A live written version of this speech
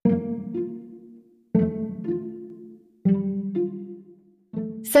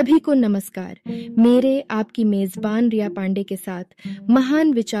सभी को नमस्कार। मेरे आपकी मेजबान रिया पांडे के साथ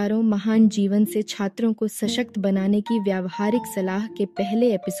महान विचारों महान जीवन से छात्रों को सशक्त बनाने की व्यावहारिक सलाह के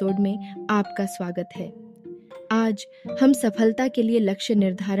पहले एपिसोड में आपका स्वागत है। आज हम सफलता के लिए लक्ष्य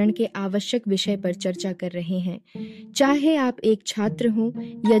निर्धारण के आवश्यक विषय पर चर्चा कर रहे हैं। चाहे आप एक छात्र हो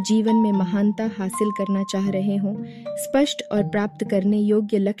या जीवन में महानता हासिल करना चाह रहे हो, स्पष्ट और प्राप्त करने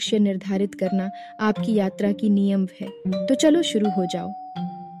योग्य लक्ष्य निर्धारित करना आपकी यात्रा की नियम है। तो चलो शुरू हो जाओ।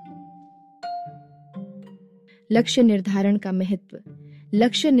 लक्ष्य निर्धारण का महत्व।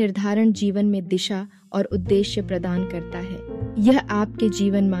 लक्ष्य निर्धारण जीवन में दिशा और उद्देश्य प्रदान करता है। यह आपके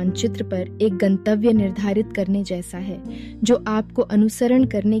जीवन मानचित्र पर एक गंतव्य निर्धारित करने जैसा है, जो आपको अनुसरण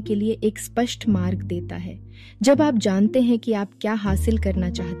करने के लिए एक स्पष्ट मार्ग देता है। जब आप जानते हैं कि आप क्या हासिल करना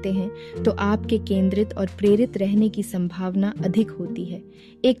चाहते हैं, तो आपके केंद्रित और प्रेरित रहने की संभावना अधिक होती है।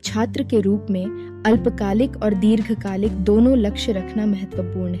 एक छात्र के रूप में अल्पकालिक और दीर्घकालिक दोनों लक्ष्य रखना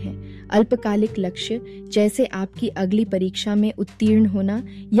महत्वपूर्ण है। अल्पकालिक लक्ष्य जैसे आपकी अगली परीक्षा में उत्तीर्ण होना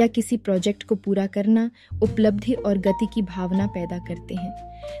या किसी प्रोजेक्ट को पूरा करना उपलब्धि और गति की भावना पैदा करते हैं।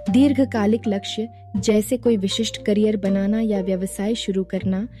 दीर्घकालिक लक्ष्य जैसे कोई विशिष्ट करियर बनाना या व्यवसाय शुरू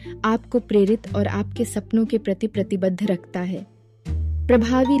करना आपको प्रेरित और आपके सपनों के प्रति प्रतिबद्ध रखता है।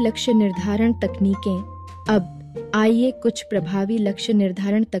 प्रभावी लक्ष्य निर्धारण तकनीकें। अब आइए कुछ प्रभावी लक्ष्य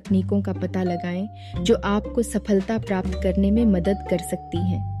निर्धारण तकनीकों का पता लगाएं जो आपको सफलता प्राप्त करने में मदद कर सकती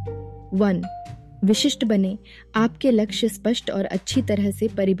हैं। 1. विशिष्ट बने। आपके लक्ष्य स्पष्ट और अच्छी तरह से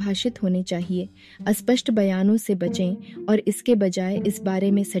परिभाषित होने चाहिए। अस्पष्ट बयानों से बचें और इसके बजाय इस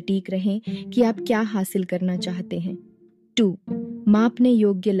बारे में सटीक रहें कि आप क्या हासिल करना चाहते हैं। 2. मापने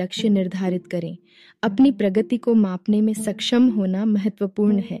योग्य लक्ष्य निर्धारित करें। अपनी प्रगति को मापने में सक्षम होना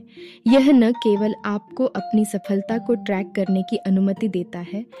महत्वपूर्ण है। यह न केवल आपको अपनी सफलता को ट्रैक करने की अनुमति देता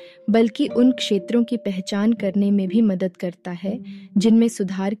है, बल्कि उन क्षेत्रों की पहचान करने में भी मदद करता है जिनमें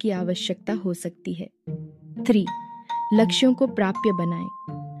सुधार की आवश्यकता हो सकती है। 3. लक्ष्यों को प्राप्य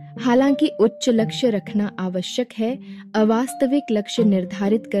बनाएं। हालांकि उच्च लक्ष्य रखना आवश्यक है, अवास्तविक लक्ष्य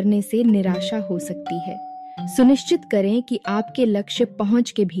निर्धारित करने से निराशा हो सकती है। सुनिश्चित करें कि आपके लक्ष्य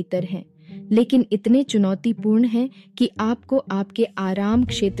पहुंच के भीतर हैं, लेकिन इतने चुनौतीपूर्ण हैं कि आपको आपके आराम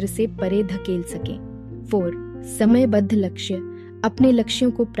क्षेत्र से परे धकेल सकें। 4. समयबद्ध लक्ष्य। अपने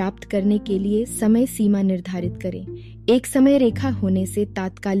लक्ष्यों को प्राप्त करने के लिए समय सीमा निर्धारित करें। एक समय रेखा होने से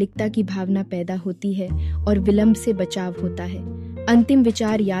तात्कालिकता की भावना पैदा होती है और विलंब से बचाव होता है। अंतिम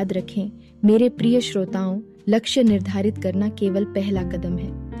विचार याद रखें, मेरे प्रिय श्रोताओं, लक्ष्य निर्धारित करना केवल पहला कदम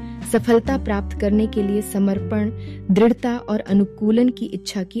है। सफलता प्राप्त करने के लिए समर्पण, दृढ़ता और अनुकूलन की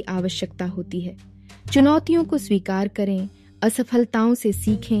इच्छा की आवश्यकता होती है। चुनौतियों को स्वीकार करें, असफलताओं से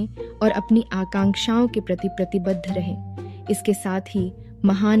सीखें और अपनी आकांक्षाओं के प्रति प्रतिबद्ध रहें। इसके साथ ही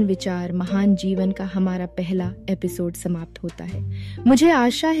महान विचार महान जीवन का हमारा पहला एपिसोड समाप्त होता है। मुझे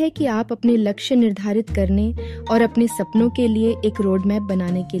आशा है कि आप अपने लक्ष्य निर्धारित करने और अपने सपनों के लिए एक रोड मैप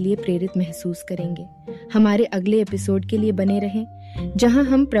बनाने के लिए प्रेरित महसूस करेंगे। हमारे अगले एपिसोड के लिए बने रहें, जहां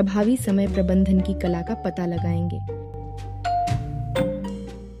हम प्रभावी समय प्रबंधन की कला का पता लगाएंगे।